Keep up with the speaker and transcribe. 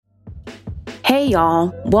Hey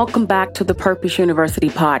y'all, welcome back to the Purpose University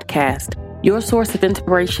podcast, your source of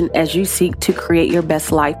inspiration as you seek to create your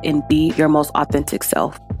best life and be your most authentic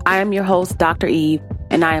self. I am your host, Dr. Eve,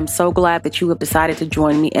 and I am so glad that you have decided to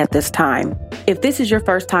join me at this time. If this is your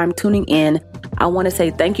first time tuning in, I want to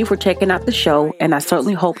say thank you for checking out the show, and I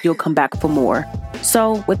certainly hope you'll come back for more.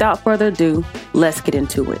 So without further ado, let's get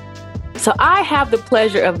into it. So I have the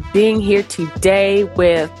pleasure of being here today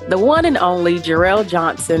with the one and only Jarrel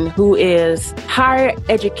Johnson, who is higher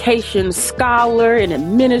education scholar and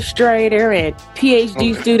administrator and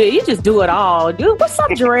PhD student. You just do it all. Dude, what's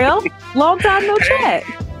up, Jarrel? Long time no chat.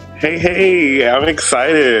 Hey, I'm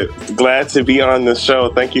excited. Glad to be on the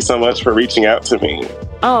show. Thank you so much for reaching out to me.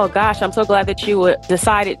 Oh, gosh, I'm so glad that you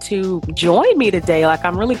decided to join me today.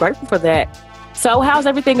 I'm really grateful for that. So how's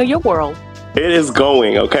everything in your world? It is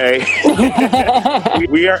going, okay?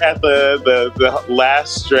 We are at the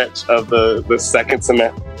last stretch of the second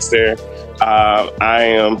semester. I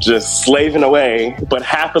am just slaving away, but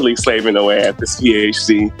happily slaving away at this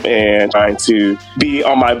PhD and trying to be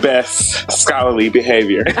on my best scholarly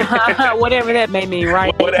behavior. Whatever that may mean,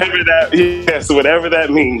 right? Whatever that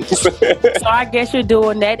means. So I guess you're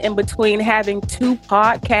doing that in between having two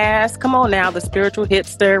podcasts. Come on now, the spiritual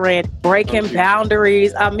hipster and breaking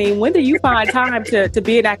boundaries. I mean, when do you find time to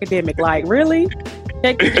be an academic? Like, really?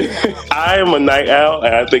 I am a night owl,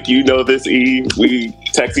 and I think you know this, Eve. We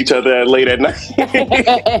text each other late at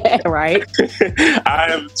night. Right. I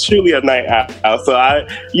am truly a night owl. So I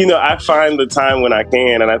find the time when I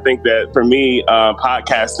can. And I think that for me,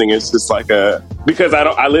 podcasting is just because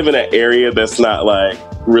I live in an area that's not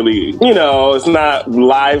really, it's not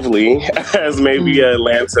lively as maybe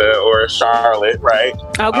Atlanta or Charlotte, right?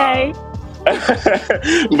 Okay.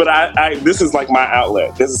 But this is my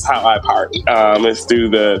outlet. This is how I party. It's through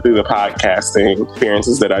the podcasting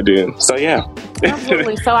experiences that I do. So yeah.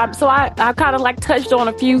 Absolutely. So I kind of touched on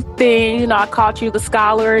a few things. I called you the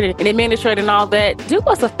scholar and administrator and all that. Do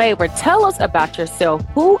us a favor. Tell us about yourself.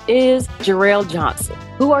 Who is Jarrel Johnson?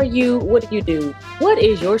 Who are you? What do you do? What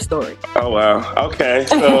is your story? Oh, wow. Okay.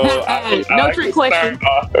 So no trick question.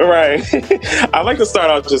 Right. I like to start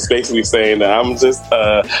off just basically saying that I'm just,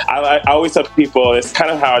 I always tell people, it's kind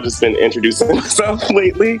of how I've just been introducing myself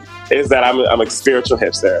lately, is that I'm a spiritual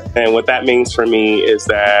hipster. And what that means for me is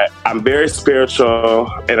that I'm very spiritual.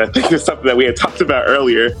 And I think it's something that we had talked about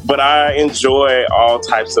earlier, but I enjoy all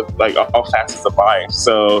types of, all facets of life.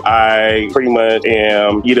 So I pretty much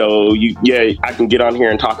am, I can get on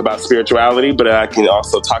here and talk about spirituality, but I can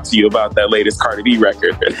also talk to you about that latest Cardi B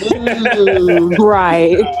record.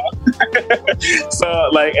 Right.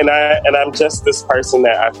 So and I'm just this person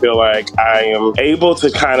that I feel like I am able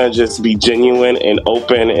to kind of just be genuine and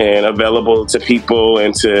open and available to people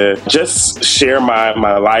and to just share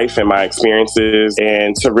my life and my experiences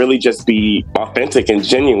and to really just be authentic and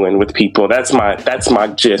genuine with people. That's my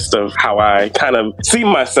gist of how I kind of see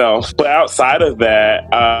myself. But outside of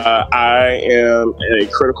that, I am a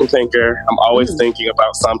critical thinker. I'm always thinking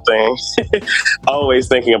about something. Always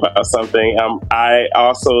thinking about something. I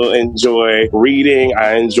also enjoy reading.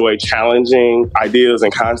 I enjoy challenging ideas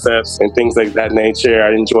and concepts and things like that nature.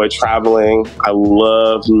 I enjoy traveling. I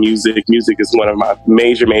love music. Music is one of my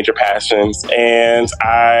major passions. And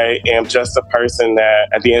I am just a person that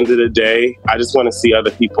at the end of the day, I just want to see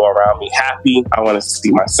other people around me happy. I want to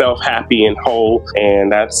see myself happy and whole.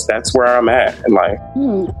 And that's where I'm at in life.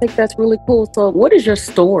 I think that's really cool. So what is your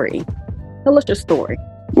story? Tell us your story.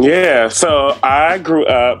 Yeah, so I grew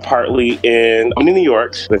up partly in New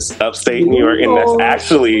York, this upstate New York, and that's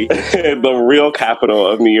actually the real capital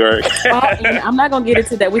of New York. I'm not going to get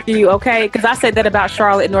into that with you, okay? Because I said that about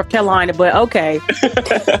Charlotte, North Carolina, but okay.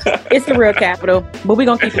 It's the real capital, but we're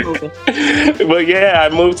going to keep it moving. But yeah,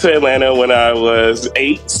 I moved to Atlanta when I was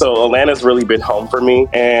 8, so Atlanta's really been home for me.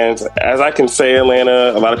 And as I can say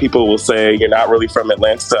Atlanta, a lot of people will say you're not really from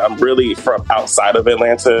Atlanta. I'm really from outside of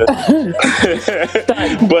Atlanta.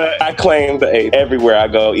 But I claim the 8 everywhere I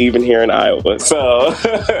go, even here in Iowa. So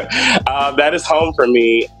that is home for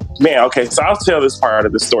me. Man, okay, so I'll tell this part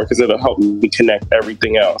of the story because it'll help me connect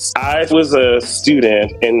everything else. I was a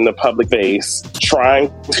student in the public space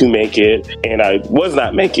trying to make it, and I was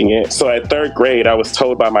not making it. So at 3rd grade, I was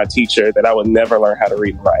told by my teacher that I would never learn how to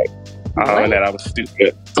read and write. And that I was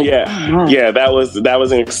stupid. Yeah, that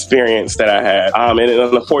was an experience that I had. And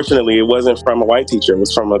unfortunately, it wasn't from a white teacher. It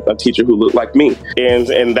was from a teacher who looked like me.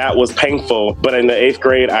 And that was painful. But in the 8th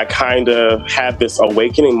grade, I kind of had this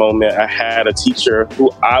awakening moment. I had a teacher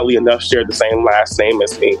who, oddly enough, shared the same last name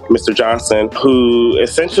as me, Mr. Johnson, who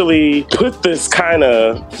essentially put this kind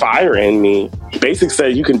of fire in me basically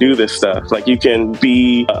said, you can do this stuff. Like, you can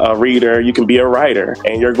be a reader, you can be a writer,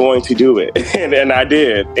 and you're going to do it. And I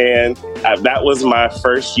did. And that was my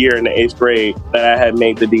first year in the 8th grade that I had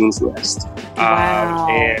made the dean's list. Wow.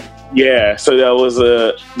 And yeah, so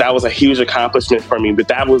that was a huge accomplishment for me. But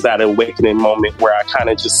that was that awakening moment where I kind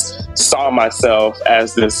of just saw myself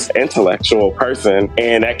as this intellectual person,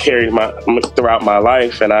 and that carried throughout my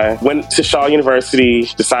life. And I went to Shaw University,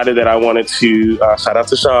 decided that I wanted to shout out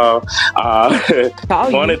to Shaw.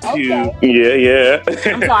 Wanted to, yeah.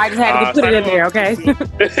 I'm sorry, I just had to put it in there. Okay.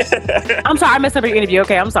 I'm sorry, I messed up your interview.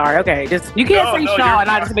 Okay, I'm sorry. Okay, just you can't say Shaw and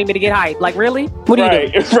I just made me to get hyped. Like, really? What are you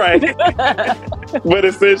doing? Right. But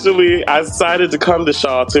essentially, I decided to come to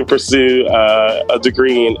Shaw to pursue a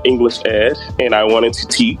degree in English Ed, and I wanted to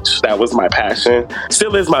teach. That was my passion.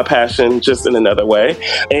 Still is my passion, just in another way.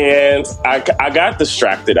 And I got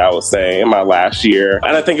distracted, I would say, in my last year.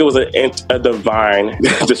 And I think it was a divine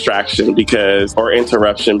distraction or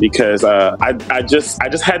interruption because I just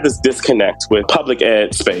had this disconnect with public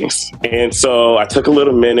ed space. And so I took a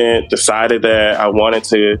little minute, decided that I wanted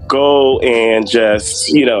to go and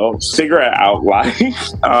just, figure out life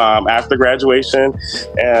after graduation.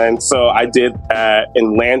 And so I did that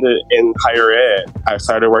and landed in higher ed. I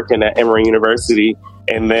started working at Emory University.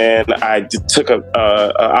 And then I took an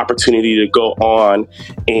opportunity to go on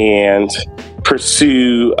and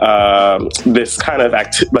pursue this kind of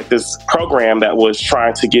this program that was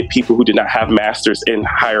trying to get people who did not have masters in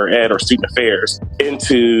higher ed or student affairs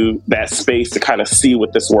into that space to kind of see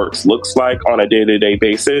what this work looks like on a day-to-day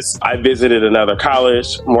basis. I visited another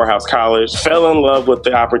college, Morehouse College, fell in love with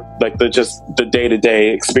the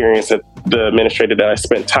day-to-day experience of the administrator that I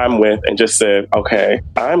spent time with, and just said, okay,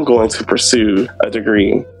 I'm going to pursue a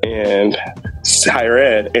degree in higher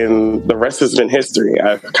ed, and the rest has been history.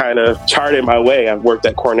 I've kind of charted my way. I've worked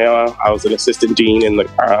at Cornell. I was an assistant dean in the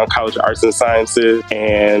College of Arts and Sciences,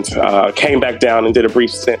 and came back down and did a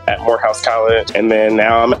brief stint at Morehouse College, and then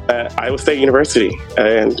now I'm at Iowa State University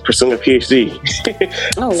and pursuing a PhD.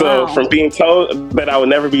 Oh, so wow. from being told that I would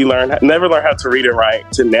never learn how to read and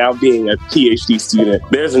write to now being a PhD student,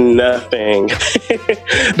 there's nothing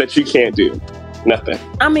that you can't do. Nothing.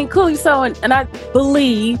 I mean, cool. So, and I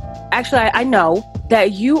believe, actually, I know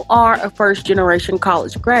that you are a first generation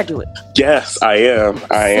college graduate. Yes, I am.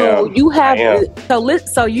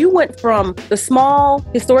 So you went from the small,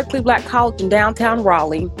 historically Black college in downtown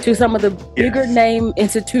Raleigh to some of the bigger name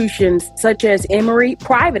institutions such as Emory,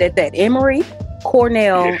 private at that, Emory,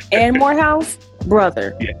 Cornell, and Morehouse.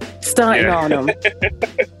 Brother, stunting on them.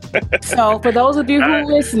 So for those of you who are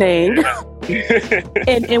listening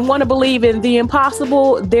and want to believe in the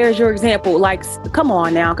impossible, there's your example. Like, come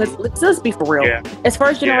on now, because let's be for real. Yeah. As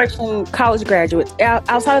first generation college graduates,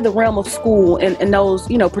 outside of the realm of school and those,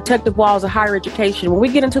 protective walls of higher education, when we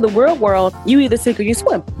get into the real world, you either sink or you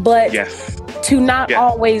swim. But to not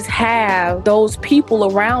always have those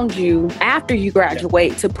people around you after you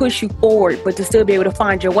graduate to push you forward, but to still be able to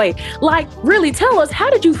find your way. Like, really tell us, how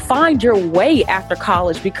did you find your way after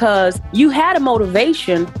college? Because you had a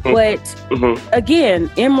motivation, but again,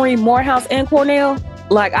 Emory, Morehouse, and Cornell,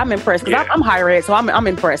 like, I'm impressed because I'm higher ed, so I'm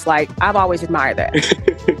impressed. Like, I've always admired that.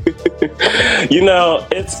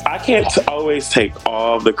 I can't always take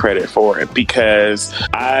all the credit for it because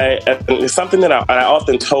it's something that I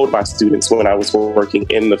often told my students when I was working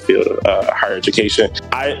in the field of higher education.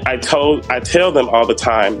 I tell them all the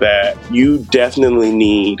time that you definitely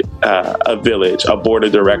need a village, a board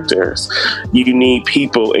of directors. You need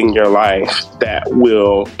people in your life that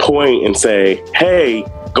will point and say, hey,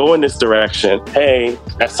 go in this direction. Hey,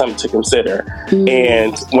 that's something to consider.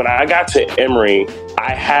 And when I got to Emory,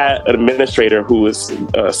 I had an administrator who was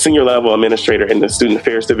a senior level administrator in the student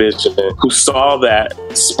affairs division who saw that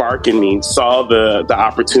spark in me, saw the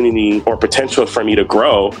opportunity or potential for me to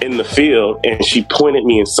grow in the field. And she pointed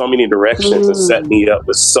me in so many directions and set me up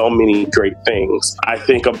with so many great things. I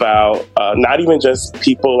think about not even just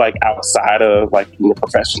people like outside of like in the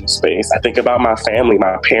professional space. I think about my family.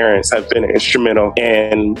 My parents have been instrumental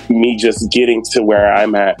in me just getting to where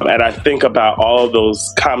I'm at. And I think about all of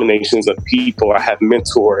those combinations of people. I have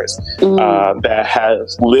mentors that have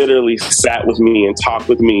literally sat with me and talked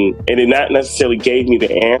with me, and it not necessarily gave me the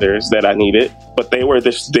answers that I needed, but they were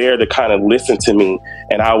just there to kind of listen to me,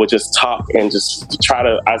 and I would just talk and just try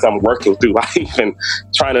to, as I'm working through life and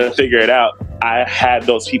trying to figure it out, I had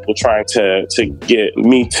those people trying to get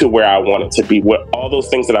me to where I wanted to be. What all those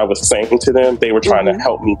things that I was saying to them, they were trying to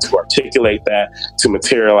help me to articulate that, to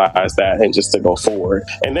materialize that, and just to go forward.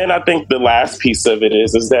 And then I think the last piece of it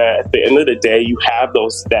is that at the end of the day, you have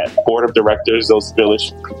that board of directors, those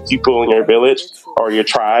village people in your village or your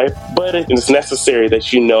tribe, but it's necessary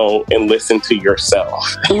that you know and listen to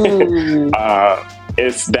yourself.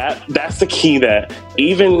 That's the key, that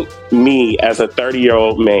even me as a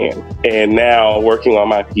 30-year-old man and now working on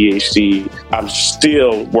my PhD, I'm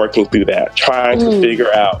still working through that, trying to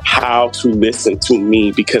figure out how to listen to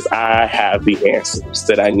me, because I have the answers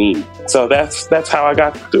that I need. So that's how I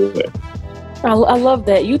got through it. I love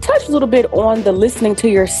that. You touched a little bit on the listening to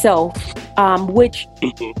yourself, which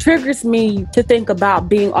triggers me to think about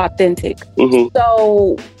being authentic.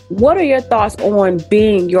 So what are your thoughts on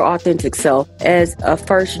being your authentic self as a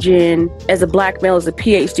first gen, as a Black male, as a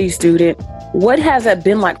PhD student? What has that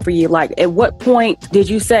been like for you? Like, at what point did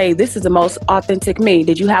you say, this is the most authentic me?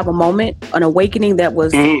 Did you have a moment, an awakening that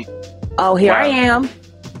was, oh, here I am?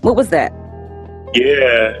 What was that?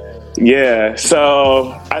 Yeah.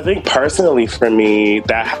 So I think personally for me,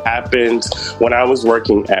 that happened when I was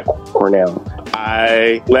working at Cornell.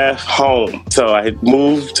 I left home. So I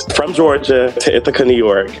moved from Georgia to Ithaca, New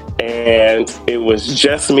York, and it was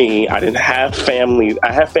just me. I didn't have family.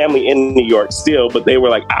 I have family in New York still, but they were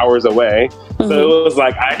like hours away. So it was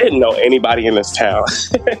like, I didn't know anybody in this town.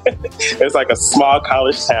 It's like a small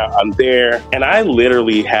college town. I'm there, and I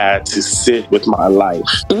literally had to sit with my life,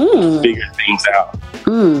 figure things out.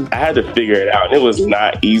 I had to figure it out. And it was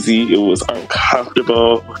not easy. It was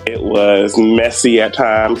uncomfortable. It was messy at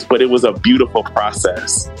times, but it was a beautiful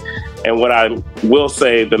process. And what I will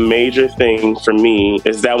say, the major thing for me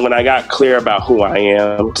is that when I got clear about who I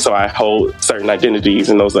am, so I hold certain identities,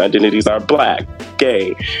 and those identities are Black,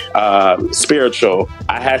 gay, spiritual,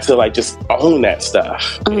 I had to just own that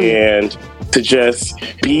stuff. And to just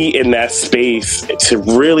be in that space, to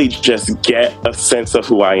really just get a sense of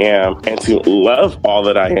who I am and to love all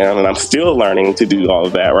that I am. And I'm still learning to do all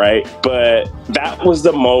of that, right? But that was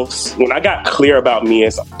the most, when I got clear about me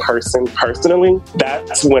as a person personally,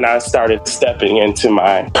 that's when I started stepping into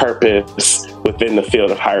my purpose within the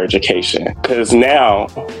field of higher education. Because now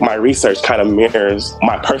my research kind of mirrors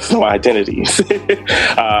my personal identities.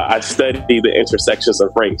 I study the intersections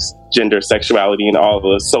of race, gender, sexuality, and all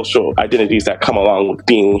the social identities that come along with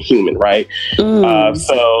being human, right?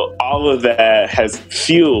 So all of that has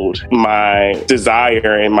fueled my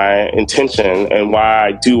desire and my intention and why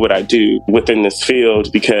I do what I do within this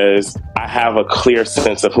field, because I have a clear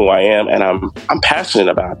sense of who I am, and I'm passionate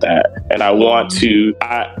about that. And I want to,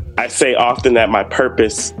 I say often that my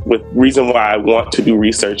purpose, with reason why I want to do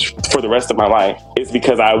research for the rest of my life, is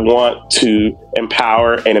because I want to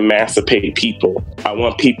empower and emancipate people. I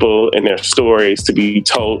want people and their stories to be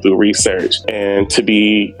told through research and to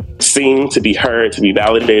be seen, to be heard, to be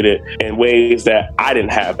validated in ways that I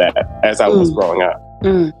didn't have that as I was growing up.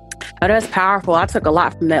 Oh, that's powerful. I took a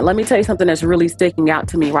lot from that. Let me tell you something that's really sticking out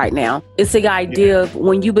to me right now. It's the idea of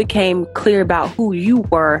when you became clear about who you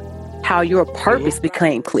were, how your purpose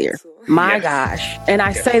became clear. My gosh. And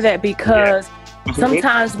I say that because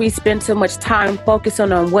sometimes we spend so much time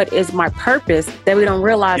focusing on what is my purpose that we don't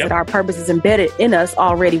realize that our purpose is embedded in us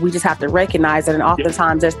already. We just have to recognize it. And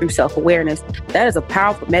oftentimes that's through self-awareness. That is a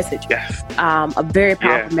powerful message, a very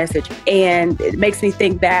powerful message. And it makes me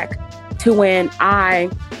think back to when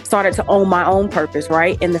I started to own my own purpose,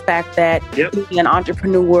 right? And the fact that being an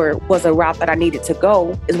entrepreneur was a route that I needed to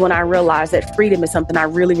go is when I realized that freedom is something I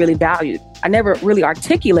really, really valued. I never really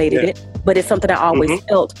articulated it, but it's something I always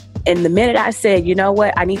felt. And the minute I said, you know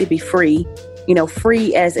what, I need to be free,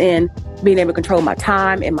 free as in being able to control my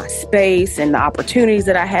time and my space and the opportunities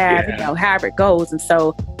that I have, however it goes. And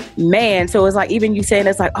so, so it's like, even you saying,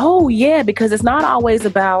 it's like, oh yeah, because it's not always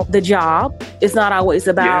about the job. It's not always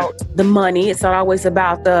about the money. It's not always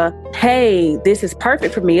about the, hey, this is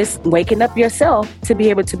perfect for me. It's waking up yourself to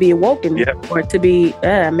be able to be awoken or to be,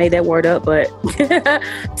 I made that word up, but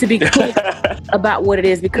to be clear about what it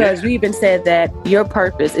is, because you even said that your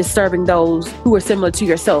purpose is serving those who are similar to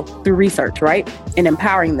yourself through research, right? And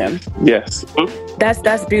empowering them. Yes.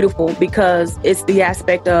 That's beautiful, because it's the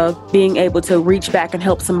aspect of being able to reach back and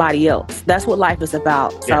help somebody else. That's what life is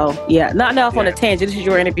about. So not off on a tangent. This is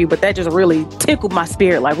your interview, but that just really tickled my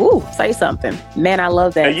spirit. Like, ooh, say something, man. I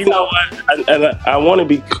love that. And you know what? I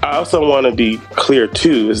also want to be clear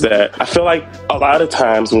too, is that I feel like a lot of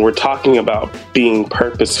times when we're talking about being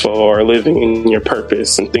purposeful or living in your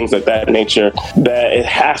purpose and things of that nature, that it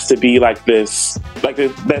has to be like this,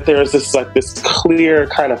 that there's this clear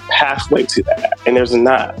kind of pathway to that. And there's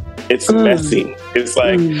not. It's messy. It's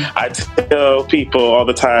like, I tell people all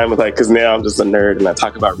the time, like, because now I'm just a nerd and I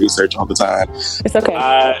talk about research all the time. It's okay.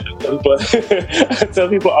 But I tell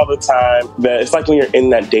people all the time that it's like when you're in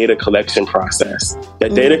that data collection process.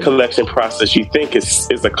 That data collection process, you think is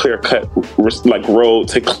a clear-cut like road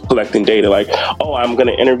to collecting data. Like, oh, I'm going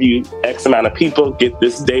to interview X amount of people, get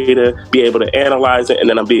this data, be able to analyze it, and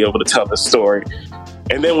then I'll be able to tell the story.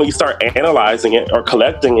 And then when you start analyzing it or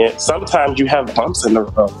collecting it, sometimes you have bumps in the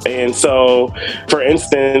road. And so, for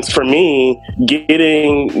instance, for me,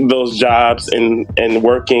 getting those jobs and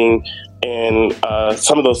working in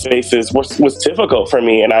some of those spaces was difficult for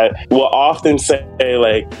me. And I will often say,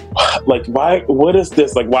 like, why, what is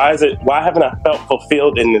this? Like, why haven't I felt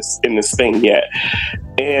fulfilled in this thing yet?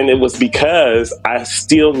 And it was because I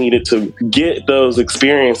still needed to get those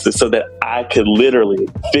experiences so that I could literally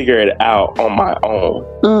figure it out on my own.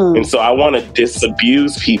 And so I want to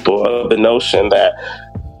disabuse people of the notion that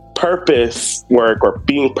purpose work or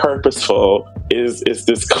being purposeful is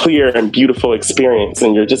this clear and beautiful experience,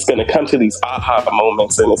 and you're just going to come to these aha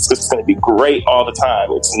moments and it's just going to be great all the time.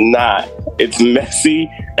 It's not. It's messy,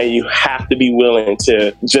 and you have to be willing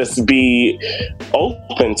to just be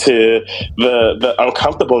open to the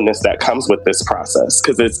uncomfortableness that comes with this process,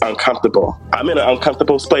 because it's uncomfortable. I'm in an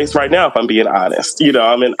uncomfortable space right now, if I'm being honest.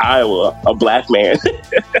 I'm in Iowa, a Black man,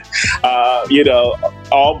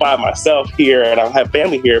 all by myself here, and I have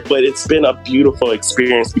family here, but it's been a beautiful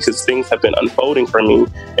experience because things have been unfolding for me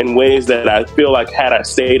in ways that I feel like had I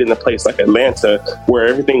stayed in a place like Atlanta where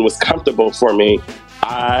everything was comfortable for me,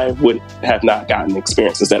 I would have not gotten the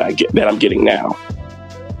experiences that I'm getting now.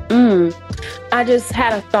 I just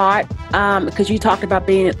had a thought because you talked about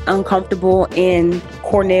being uncomfortable in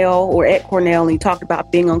Cornell or at Cornell, and you talked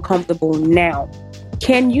about being uncomfortable now.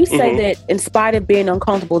 Can you say that in spite of being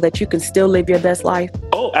uncomfortable, that you can still live your best life?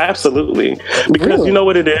 Oh, absolutely. Because You know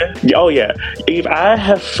what it is? Oh, yeah. Eve, I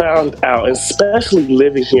have found out, especially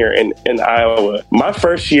living here in Iowa, my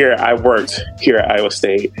first year I worked here at Iowa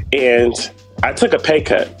State, and I took a pay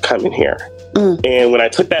cut coming here. And when I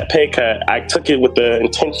took that pay cut, I took it with the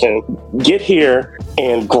intention, get here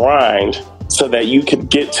and grind so that you could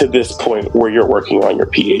get to this point where you're working on your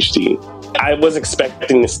PhD. I was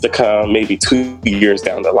expecting this to come maybe 2 years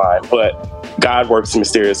down the line, but God works in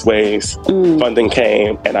mysterious ways. Funding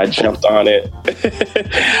came and I jumped on it.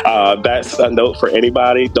 That's a note for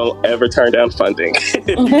anybody. Don't ever turn down funding. If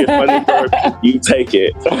you get funding for it, you take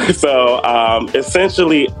it. So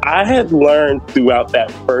essentially, I had learned throughout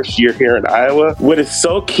that first year here in Iowa what is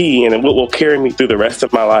so key and what will carry me through the rest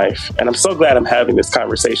of my life. And I'm so glad I'm having this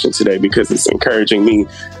conversation today because it's encouraging me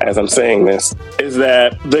as I'm saying this, is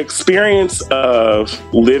that the experience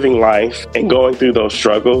of living life and going through those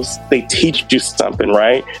struggles, they teach you something,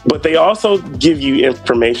 right? But they also give you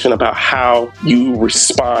information about how you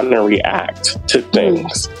respond and react to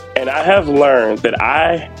things. And I have learned that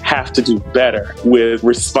I have to do better with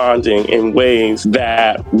responding in ways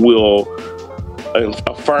that will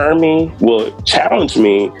affirm me, will challenge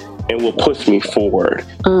me, and will push me forward.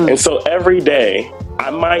 And so every day, I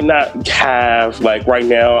might not have, like right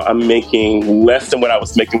now, I'm making less than what I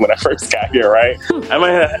was making when I first got here, right? I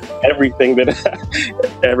might have everything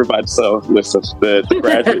that everybody, so listen, the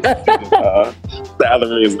graduate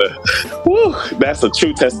salary is that's a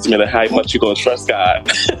true testament of how much you're going to trust God.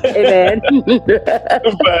 Amen.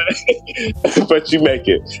 but you make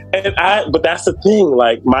it. But that's the thing,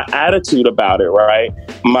 like my attitude about it, right?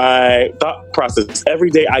 My thought process, every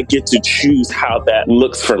day I get to choose how that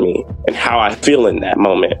looks for me and how I feel in that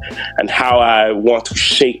moment and how I want to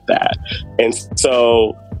shape that. And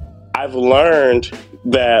so I've learned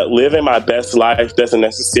that living my best life doesn't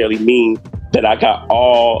necessarily mean that I got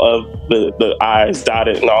all of the I's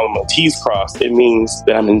dotted and all of my T's crossed. It means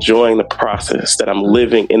that I'm enjoying the process, that I'm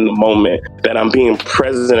living in the moment, that I'm being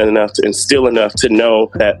present enough and still enough to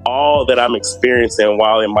know that all that I'm experiencing,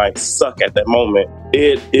 while it might suck at that moment,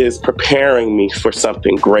 it is preparing me for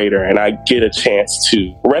something greater. And I get a chance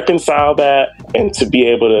to reconcile that and to be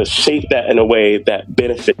able to shape that in a way that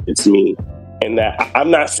benefits me. And that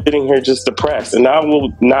I'm not sitting here just depressed. And I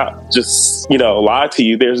will not just, lie to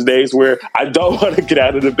you. There's days where I don't want to get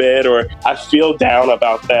out of the bed or I feel down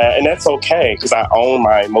about that. And that's okay because I own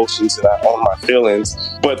my emotions and I own my feelings.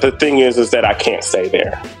 But the thing is that I can't stay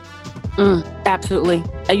there. Absolutely.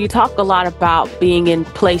 you talk a lot about being in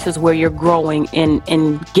places where you're growing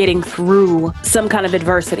and getting through some kind of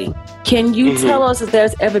adversity. Can you tell us if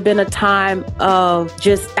there's ever been a time of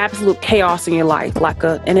just absolute chaos in your life, like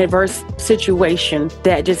an adverse situation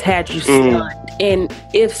that just had you stunned? And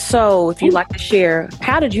if so, if you'd like to share,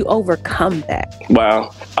 how did you overcome that? Wow.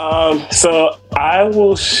 So I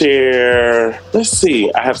will share, let's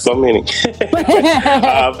see, I have so many,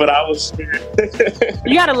 but I will share.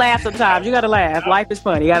 You got to laugh sometimes. You got to laugh. Life is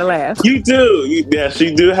funny. You got to laugh. You do. Yes,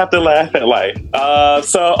 you do have to laugh at life.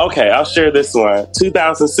 Okay, I'll share this one.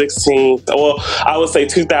 2016, well, I would say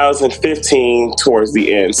 2015 towards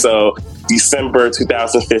the end. So December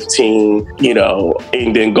 2015,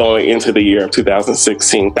 and then going into the year of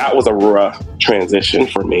 2016, that was a rough transition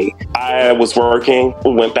for me. I was working,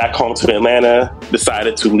 went back home to Atlanta,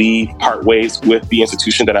 decided to leave, part ways with the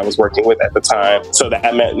institution that I was working with at the time. So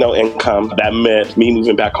that meant no income. That meant me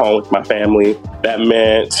moving back home with my family. That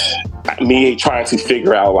meant me trying to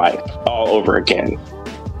figure out life all over again.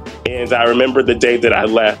 And I remember the day that I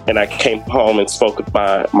left and I came home and spoke with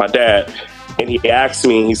my dad. And he asked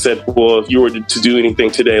me, he said, well, if you were to do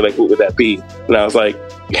anything today, like, what would that be? And I was like,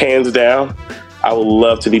 hands down, I would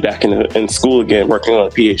love to be back in school again, working on a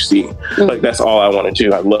PhD. Like, that's all I want to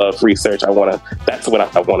do. I love research. That's what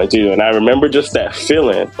I want to do. And I remember just that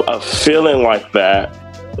feeling like that,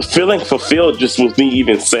 feeling fulfilled just with me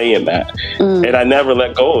even saying that. And I never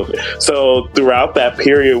let go of it. So throughout that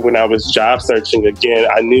period when I was job searching again,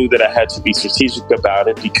 I knew that I had to be strategic about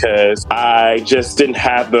it because I just didn't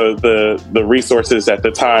have the resources at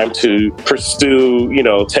the time to pursue,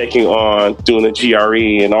 taking on doing the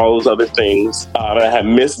GRE and all those other things. And I had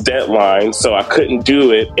missed deadlines, so I couldn't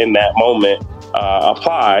do it in that moment,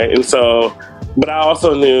 apply. And so, but I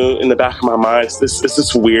also knew in the back of my mind, it's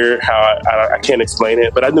just weird how I can't explain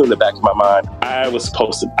it, but I knew in the back of my mind, I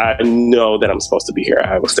know that I'm supposed to be here at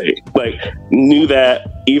Iowa State. Like, knew that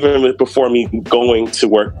even before me going to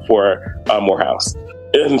work for Morehouse.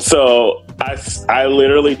 And so I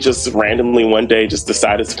literally just randomly one day just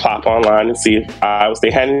decided to pop online and see if Iowa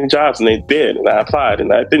State had any jobs, and they did. And I applied,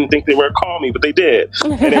 and I didn't think they were going to call me, but they did,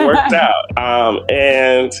 and it worked out.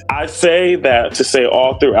 And I say that to say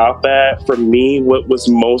all throughout that, for me, what was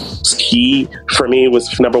most key for me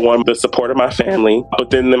was, number one, the support of my family, but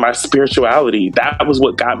then my spirituality. That was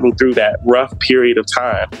what got me through that rough period of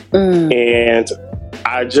time. And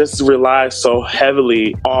I just relied so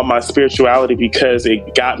heavily on my spirituality because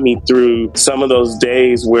it got me through some of those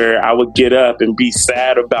days where I would get up and be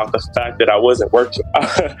sad about the fact that I wasn't working.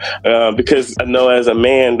 Because I know as a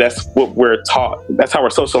man, that's what we're taught. That's how we're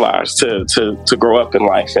socialized to grow up in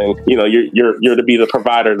life. And, you're to be the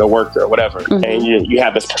provider, the worker, whatever. And you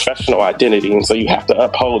have this professional identity. And so you have to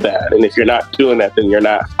uphold that. And if you're not doing that, then you're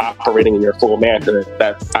not operating in your full manhood.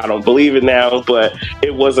 I don't believe it now, but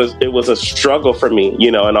it was a struggle for me,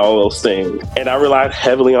 and all those things. And I relied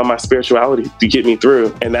heavily on my spirituality to get me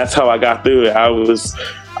through. And that's how I got through it. I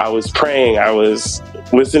was praying. I was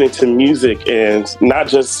listening to music, and not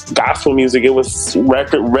just gospel music. It was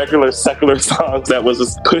regular secular songs that was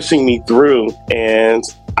just pushing me through. And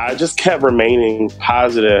I just kept remaining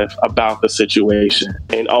positive about the situation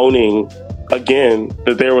and owning, again,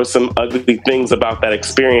 that there were some ugly things about that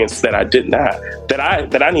experience that I did not,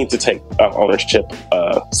 that I need to take ownership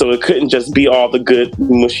of. So it couldn't just be all the good,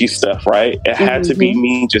 mushy stuff, right? It had to be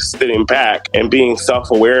me just sitting back and being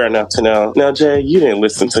self-aware enough to know, now, Jay, you didn't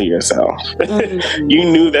listen to yourself. You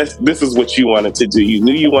knew that this is what you wanted to do. You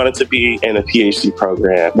knew you wanted to be in a PhD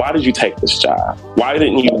program. Why did you take this job? Why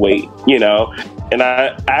didn't you wait? And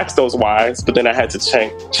I asked those whys, but then I had to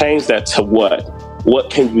change that to what?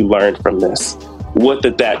 What can you learn from this? What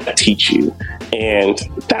did that teach you? And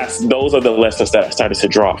those are the lessons that I started to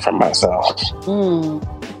draw from myself.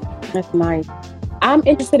 That's nice. I'm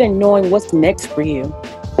interested in knowing what's next for you.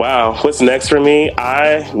 Wow, what's next for me?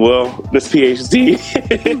 This PhD.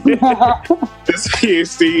 This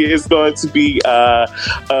PhD is going to be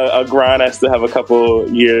a grind. I still have a couple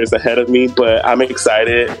years ahead of me, but I'm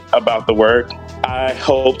excited about the work. I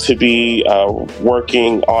hope to be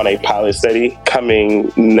working on a pilot study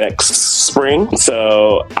coming next spring.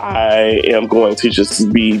 So I am going to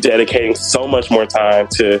just be dedicating so much more time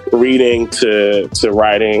to reading, to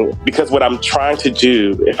writing, because what I'm trying to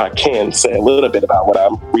do, if I can say a little bit about what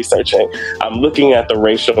I'm researching, I'm looking at the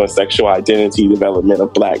racial and sexual identity development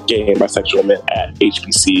of Black, gay, and bisexual men at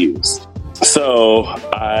HBCUs. So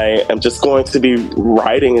I am just going to be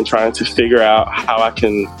writing and trying to figure out how I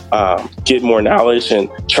can get more knowledge and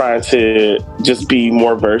trying to just be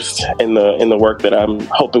more versed in the work that I'm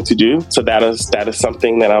hoping to do. So that is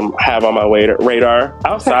something that I'm have on my radar.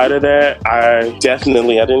 Outside of that, I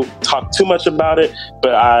didn't talk too much about it,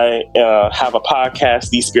 but I have a podcast,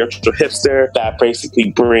 The Spiritual Hipster, that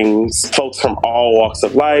basically brings folks from all walks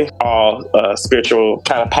of life, all spiritual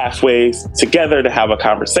kind of pathways together to have a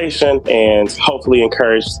conversation and hopefully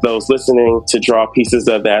encourage those listening to draw pieces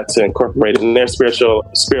of that to incorporate it in their spiritual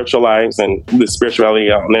lives and the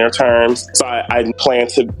spirituality on their terms. So I plan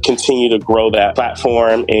to continue to grow that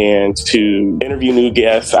platform and to interview new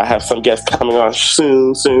guests. I have some guests coming on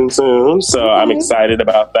soon. So I'm excited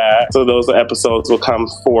about that. So those episodes will come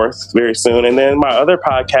forth very soon. And then my other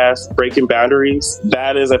podcast, Breaking Boundaries,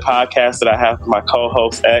 that is a podcast that I have with my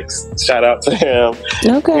co-host X. Shout out to him.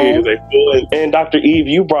 Okay. He is a fool. And Dr. Eve,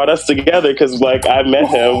 you brought us together because I met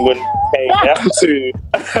him when came down to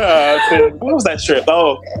what was that trip?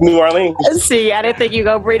 Oh, New Orleans. See, I didn't think you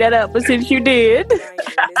were gonna bring that up, but since you did,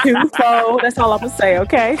 twofold. That's all I'm gonna say.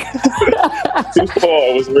 Okay.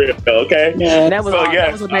 Twofold was real. Okay. Yeah, that was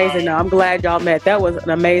that was amazing. I'm glad y'all met. That was an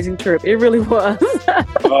amazing trip. It really was.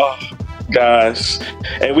 Oh gosh,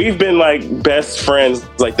 and we've been like best friends.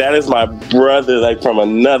 Like that is my brother, like from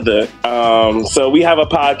another. So we have a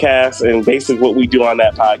podcast, and basically what we do on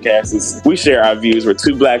that podcast is we share our views. We're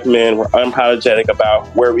two Black men. We're unapologetic about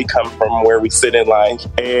where we come from, where we sit in life,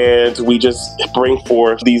 and we just bring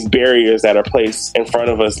forth these barriers that are placed in front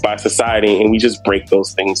of us by society, and we just break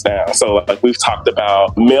those things down. So like we've talked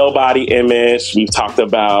about male body image, we've talked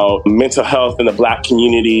about mental health in the Black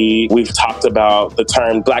community, we've talked about the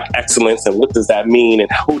term Black excellence and what does that mean and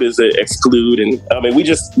who does it exclude. And I mean,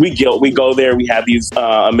 we go there, we have these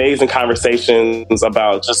amazing conversations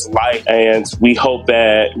about just life, and we hope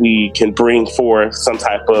that we can bring forth some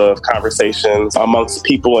type of conversations amongst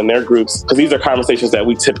people in their groups, because these are conversations that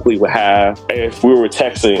we typically would have if we were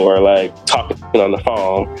texting or like talking on the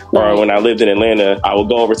phone. Or when I lived in Atlanta, I would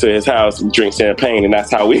go over to his house and drink champagne, and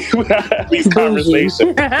that's how we would have these conversations.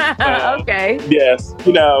 Okay. Yes,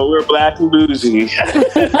 we're Black and bougie.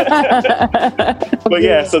 But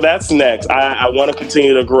yeah, so that's next. I want to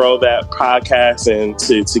continue to grow that podcast and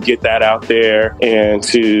to get that out there and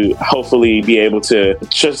to hopefully be able to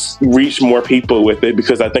just reach more people with it,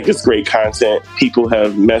 because I think it's great content. People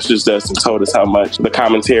have messaged us and told us how much the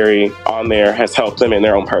commentary on there has helped them in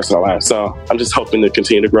their own personal lives. So I'm just hoping to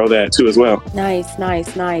continue to grow that too as well. Nice.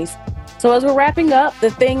 So as we're wrapping up,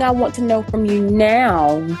 the thing I want to know from you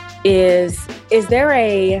now is there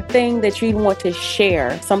a thing that you want to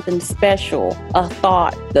share, something special, a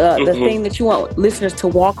thought, the thing that you want listeners to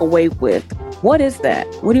walk away with? What is that?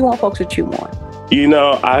 What do you want folks to chew on?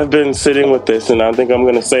 I've been sitting with this, and I think I'm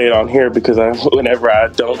going to say it on here because whenever I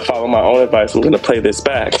don't follow my own advice, I'm going to play this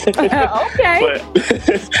back. Okay.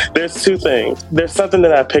 But there's two things. There's something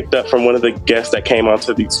that I picked up from one of the guests that came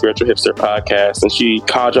onto the Spiritual Hipster podcast, and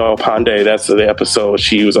Kajal Pandey, that's the episode.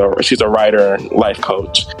 She's a writer and life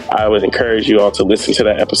coach. I would encourage you all to listen to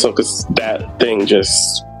that episode because that thing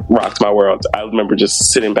just rocked my world. I remember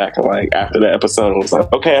just sitting back and after the episode, I was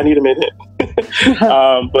like, okay, I need a minute.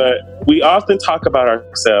 But we often talk about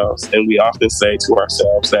ourselves, and we often say to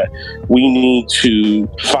ourselves that we need to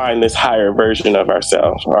find this higher version of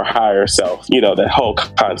ourselves, our higher self, that whole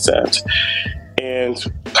concept. And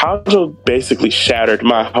Kajal basically shattered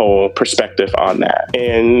my whole perspective on that.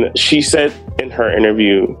 And she said in her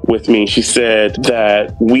interview with me, she said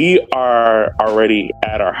that we are already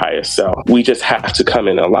at our highest self. We just have to come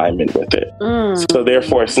in alignment with it. So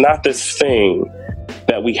therefore, it's not this thing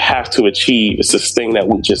that we have to achieve. It's this thing that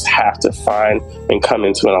we just have to find and come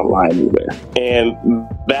into an alignment with. And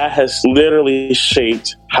that has literally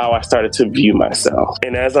shaped how I started to view myself.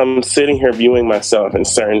 And as I'm sitting here viewing myself in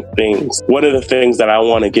certain things, one of the things that I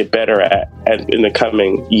want to get better at in the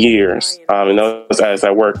coming years, and as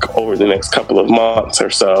I work over the next couple of months or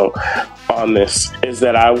so on this, is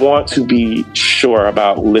that I want to be sure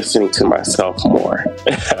about listening to myself more.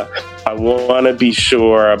 I want to be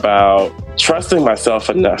sure about trusting myself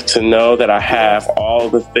enough to know that I have all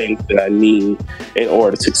the things that I need in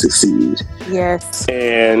order to succeed. Yes.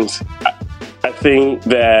 And I think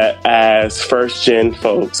that as first gen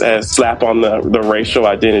folks, as slap on the racial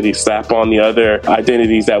identity, slap on the other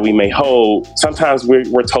identities that we may hold, sometimes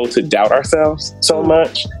we're told to doubt ourselves so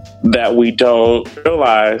much that we don't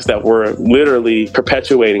realize that we're literally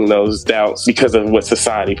perpetuating those doubts because of what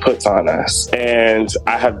society puts on us. And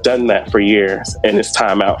I have done that for years, and it's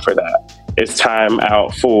time out for that. It's time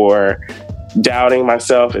out for doubting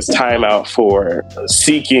myself. It's time out for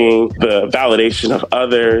seeking the validation of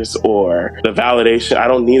others or the validation. I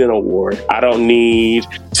don't need an award. I don't need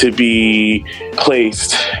to be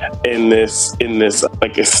placed in this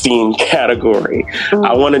like esteemed category.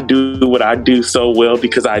 I want to do what I do so well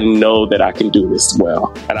because I know that I can do this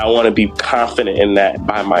well. And I want to be confident in that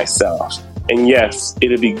by myself. And yes,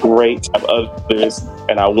 it'd be great to have others,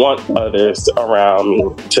 and I want others around me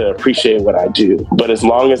to appreciate what I do. But as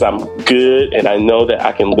long as I'm good and I know that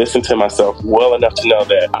I can listen to myself well enough to know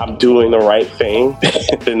that I'm doing the right thing,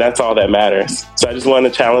 then that's all that matters. So I just want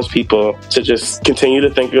to challenge people to just continue to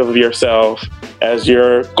think of yourself as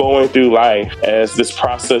you're going through life as this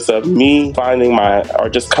process of me finding or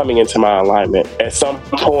just coming into my alignment. At some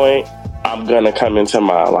point, I'm going to come into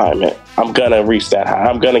my alignment. I'm going to reach that high.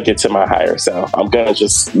 I'm going to get to my higher self. I'm going to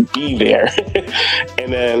just be there.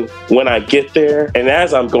 And then when I get there, and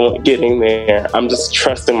as I'm getting there, I'm just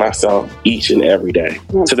trusting myself each and every day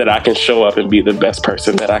so that I can show up and be the best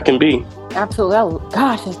person that I can be. Absolutely.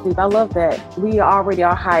 Gosh, that's deep. I love that. We are already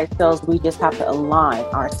our highest selves. We just have to align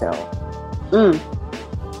ourselves.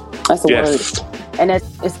 That's a word. And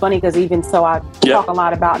it's funny because even so, I talk a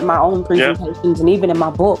lot about in my own presentations and even in my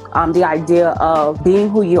book, the idea of being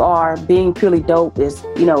who you are, being purely dope is,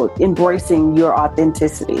 embracing your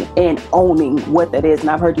authenticity and owning what that is. And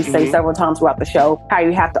I've heard you say several times throughout the show how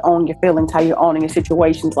you have to own your feelings, how you're owning your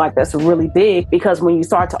situations. Like that's really big because when you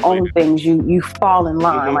start to own things, you fall in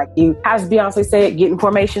line. Like as Beyonce said, get in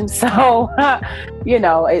formation. So, that's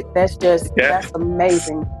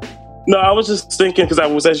amazing. No, I was just thinking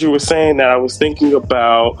because as you were saying that, I was thinking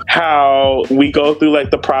about how we go through like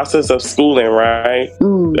the process of schooling, right?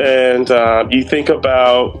 And you think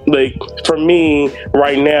about like, for me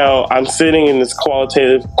right now, I'm sitting in this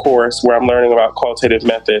qualitative course where I'm learning about qualitative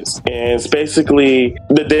methods. And it's basically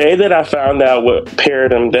the day that I found out what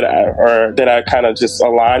paradigm that I kind of just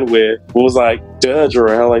aligned with was like, duh,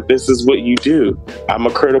 Jarrel, like this is what you do. I'm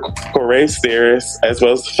a critical race theorist as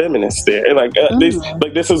well as a feminist theorist.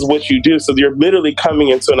 This is what you do. So you're literally coming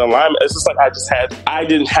into an alignment. It's just like I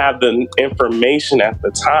didn't have the information at the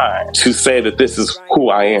time to say that this is who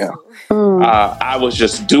I am. I was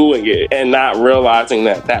just doing it and not realizing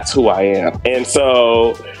that that's who I am. And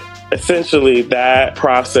so essentially that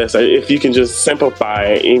process, if you can just simplify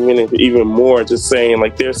it even more, just saying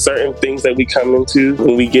like there's certain things that we come into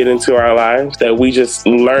when we get into our lives that we just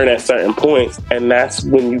learn at certain points, and that's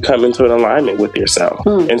when you come into an alignment with yourself.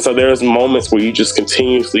 And so there's moments where you just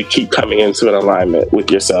continuously keep coming into an alignment with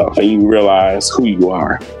yourself and you realize who you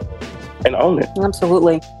are and own it.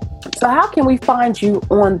 Absolutely. So how can we find you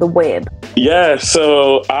on the web? Yeah,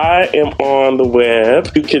 so I am on the web.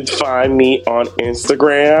 You can find me on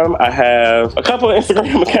Instagram. I have a couple of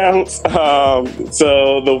Instagram accounts.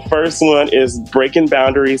 So the first one is Breaking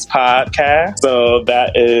Boundaries Podcast. So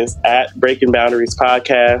that is at Breaking Boundaries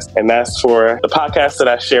Podcast. And that's for the podcast that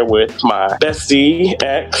I share with my bestie,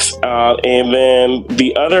 X. And then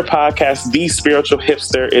the other podcast, The Spiritual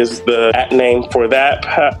Hipster, is the at name for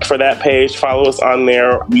that page. Follow us on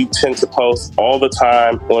there. We tend to post all the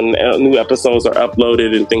time when new episodes are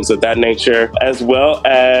uploaded and things of that nature, as well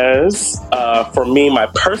as for me, my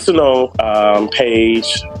personal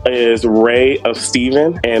page is Ray of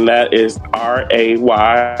Steven, and that is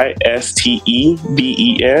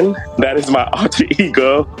RAYSTEVEN. That is my alter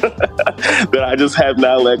ego that I just have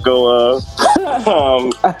not let go of.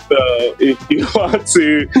 So if you want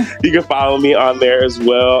to, you can follow me on there as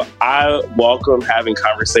well. I welcome having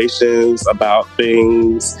conversations about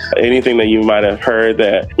things, anything that you might have heard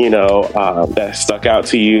that, that stuck out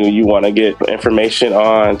to you, you want to get information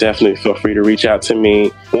on, definitely feel free to reach out to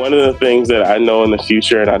me. One of the things that I know in the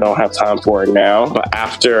future, and I don't have time for it now, but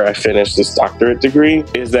after I finish this doctorate degree,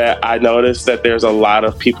 is that I noticed that there's a lot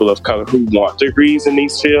of people of color who want degrees in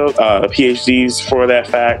these fields, PhDs for that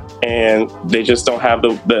fact, and they just don't have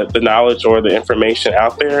the knowledge or the information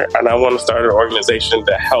out there. And I want to start an organization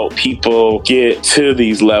to help people get to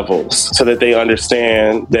these levels so that they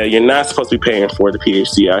understand that you're not supposed to be paying for the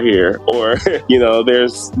PhD out here, or,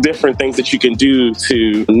 there's different things that you can do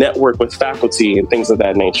to network with faculty and things of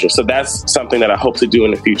that nature. So that's something that I hope to do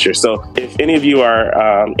in the future. So if any of you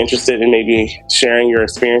are interested in maybe sharing your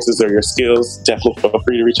experiences or your skills, definitely feel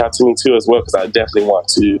free to reach out to me too as well, because I definitely want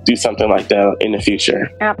to do something like that in the future.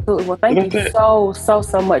 Absolutely. Well, thank you so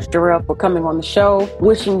much, Jarrel, for coming on the show.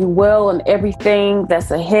 Wishing you well in everything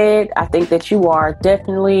that's ahead. I think that you are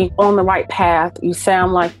definitely on the right path. You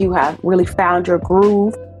sound like you have really found your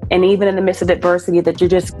groove. And even in the midst of adversity, that you're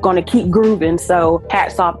just going to keep grooving. So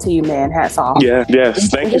hats off to you, man. Hats off. Yeah, yes.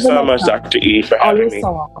 Thank you so much, Dr. E, for having me. You're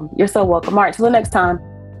so welcome. You're so welcome. All right, till the next time.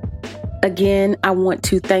 Again, I want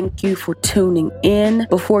to thank you for tuning in.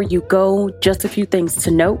 Before you go, just a few things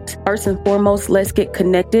to note. First and foremost, let's get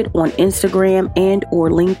connected on Instagram and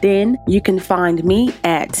or LinkedIn. You can find me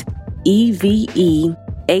at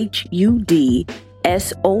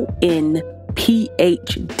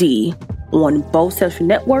EVEHUDSONPHD on both social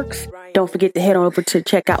networks. Don't forget to head on over to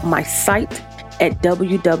check out my site at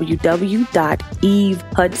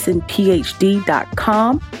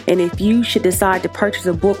www.evehudsonphd.com. And if you should decide to purchase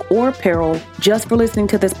a book or apparel just for listening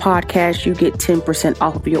to this podcast, you get 10%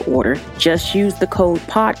 off of your order. Just use the code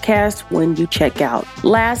podcast when you check out.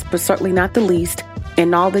 Last but certainly not the least,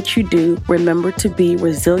 in all that you do, remember to be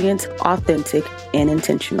resilient, authentic, and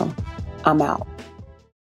intentional. I'm out.